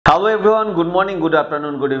Hello everyone, good morning, good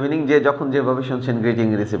afternoon, good evening, যে যখন যেভাবে শুনছেন গ্রিটিং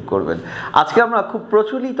রিসিভ করবেন। আজকে আমরা খুব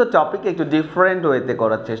প্রচলিত টপিক একটু ডিফারেন্ট ওয়েতে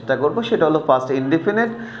করার চেষ্টা করব, সেটা হলো ফার্স্ট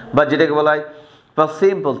ইনডিফিনিট বা যেটাকে বলা হয় ফার্স্ট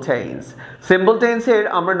সিম্পল টেন্স। সিম্পল টেন্সের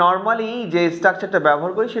আমরা নর্মালি যে স্ট্রাকচারটা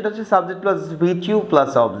ব্যবহার করি সেটা হচ্ছে সাবজেক্ট প্লাস ভিটিউ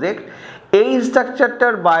প্লাস অবজেক্ট। এই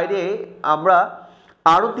স্ট্রাকচারটার বাইরে আমরা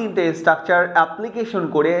আরও তিনটে স্ট্রাকচার অ্যাপ্লিকেশন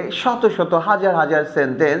করে শত শত হাজার হাজার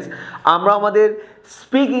সেন্টেন্স আমরা আমাদের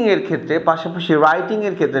স্পিকিংয়ের ক্ষেত্রে পাশাপাশি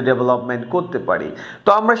রাইটিংয়ের ক্ষেত্রে ডেভেলপমেন্ট করতে পারি। তো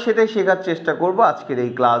আমরা সেটাই শেখার চেষ্টা করব আজকের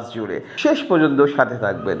এই ক্লাস জুড়ে, শেষ পর্যন্ত সাথে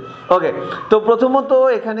থাকবেন। ওকে, তো প্রথমত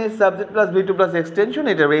এখানে subject plus V two plus extension,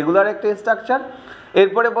 এটা রেগুলার একটা স্ট্রাকচার।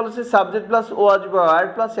 এরপরে বলেছে সাবজেক্ট প্লাস ওয়াজ বা ওয়ার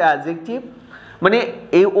প্লাস অ্যাডজেক্টিভ, মানে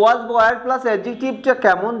এই ওয়াজ বা ওয়ার প্লাস অ্যাডজেক্টিভটা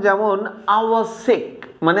কেমন, যেমন আই ওয়াজ সিক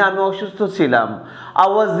মানে আমি অসুস্থ ছিলাম, আই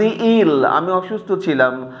ওয়াজ ইল আমি অসুস্থ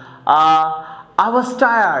ছিলাম, আই ওয়াজ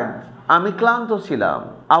টায়ার্ড আমি ক্লান্ত ছিলাম,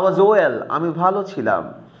 আই ওয়াজ ওয়েল আমি ভালো ছিলাম।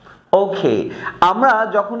 ওকে, আমরা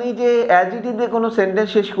যখন এই যে অ্যাডজেক্টিভ দিয়ে কোনো সেন্টেন্স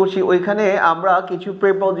শেষ করছি ওইখানে আমরা কিছু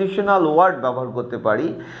প্রিপোজিশনাল ওয়ার্ড ব্যবহার করতে পারি,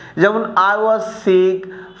 যেমন I was sick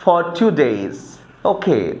for 2 days।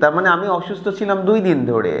 ওকে, তার মানে আমি অসুস্থ ছিলাম 2 দিন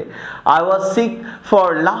ধরে। I was sick for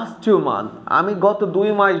last 2 months আমি গত 2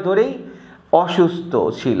 মাস ধরেই অসুস্থ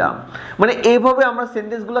ছিলাম। মানে এইভাবে আমরা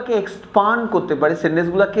সেন্টেন্সগুলোকে এক্সপান্ড করতে পারি,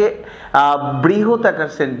 সেন্টেন্সগুলোকে বৃহৎ আকার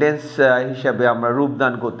সেন্টেন্স হিসাবে আমরা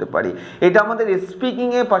রূপদান করতে পারি। এটা আমাদের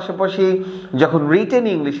স্পিকিংয়ে পাশাপাশি যখন রিটেন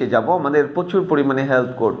ইংলিশে যাব আমাদের প্রচুর পরিমাণে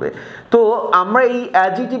হেল্প করবে। তো আমরা এই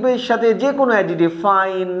অ্যাডজেক্টিভের সাথে যে কোনো adjective,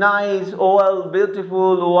 fine, nice, well,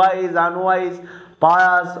 beautiful, wise, unwise,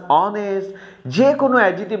 pious, honest, যে কোনো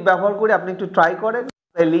অ্যাডজেক্টিভ ব্যবহার করে আপনি একটু ট্রাই করেন,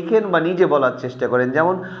 লিখেন বা নিজে বলার চেষ্টা করেন।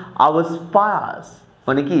 যেমন আই ওয়াজ পায়াস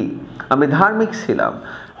মানে কি আমি ধার্মিক ছিলাম,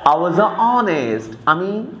 আই ওয়াজ অনেস্ট আমি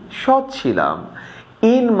সৎ ছিলাম,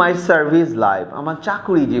 ইন মাই সার্ভিস লাইফ আমার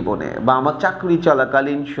চাকরি জীবনে বা আমার চাকরি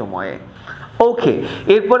চলাকালীন সময়ে। ওকে,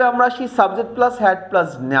 এরপরে আমরা আসি subject plus had plus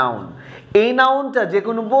noun. এই নাউনটা যে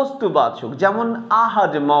কোনো বস্তুবাচক, যেমন I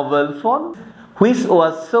had a mobile phone which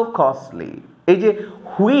was so costly. এই যে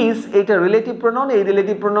হুইচ, এটা রিলেটিভ প্রোনাউন, এই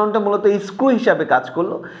রিলেটিভ প্রোনাউনটা মূলত স্ক্রু হিসাবে কাজ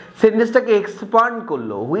করলো, সেন্টেন্সটাকে এক্সপান্ড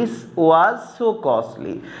করলো, হুইচ ওয়াজ সো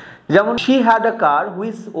কস্টলি। যেমন she had a car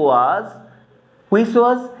which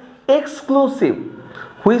was exclusive,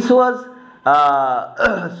 which was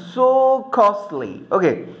so costly.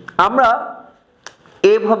 ওকে, আমরা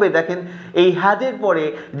এভাবে দেখেন এই হ্যাডের পরে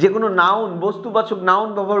যে কোনো নাউন, বস্তুবাচক নাউন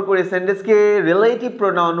ব্যবহার করে সেন্টেন্সকে relative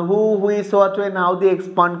pronoun who, which, what, when, how দিয়ে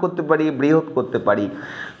এক্সপান্ড করতে পারি, বৃহৎ করতে পারি।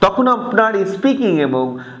 তখন আপনার স্পিকিং এবং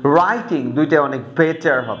রাইটিং দুইটাই অনেক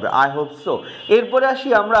বেটার হবে, আই হোপ সো। এরপরে আসি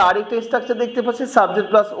আমরা আরেকটা স্ট্রাকচার দেখতে পাচ্ছি, subject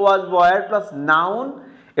plus was, were plus noun,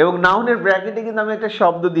 এবং নাউনের ব্র্যাকেটে কিন্তু আমি একটা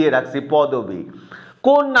শব্দ দিয়ে রাখছি, পদবী।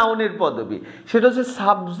 কোন নাউনের পদবী? সেটা হচ্ছে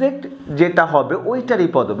সাবজেক্ট যেটা হবে ওইটারই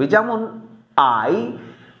পদবী। যেমন আই,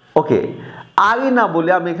 ওকে, আই না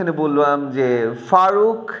বলে আমি এখানে বললাম যে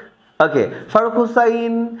ফারুক, ওকে, Faruk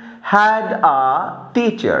Hussain had a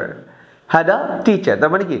teacher,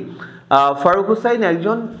 তার মানে কি ফারুক হুসাইন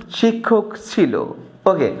একজন শিক্ষক ছিল।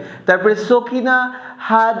 ওকে, তারপরে Sakina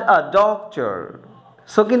had a doctor,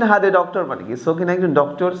 Sakina had a doctor মানে কি সকিনা একজন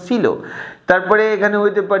ডক্টর ছিল। তারপরে এখানে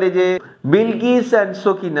হইতে পারে যে Bilkis and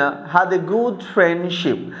Sakina had a good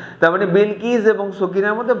friendship, তার মানে বিলকিস এবং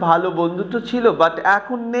সকিনার মধ্যে ভালো বন্ধুত্ব ছিল বাট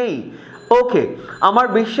এখন নেই। ওকে, আমার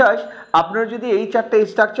বিশ্বাস আপনারা যদি এই 4টা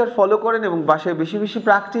স্ট্রাকচার ফলো করেন এবং বাসায় বেশি বেশি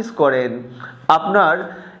প্র্যাকটিস করেন, আপনার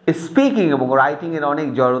স্পিকিং এবং রাইটিংয়ের অনেক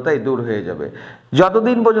জড়তাই দূর হয়ে যাবে।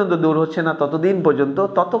 যতদিন পর্যন্ত দূর হচ্ছে না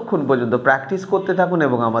ততক্ষণ পর্যন্ত প্র্যাকটিস করতে থাকুন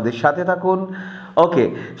এবং আমাদের সাথে থাকুন। ওকে,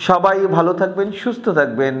 সবাই ভালো থাকবেন, সুস্থ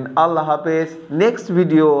থাকবেন, আল্লাহ হাফেজ। নেক্সট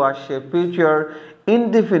ভিডিও আসছে ফিউচার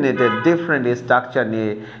ইনডিফিনিটেড ডিফারেন্ট স্ট্রাকচার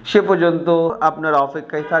নিয়ে, সে পর্যন্ত আপনারা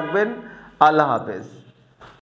অপেক্ষায় থাকবেন। আল্লাহ হাফেজ।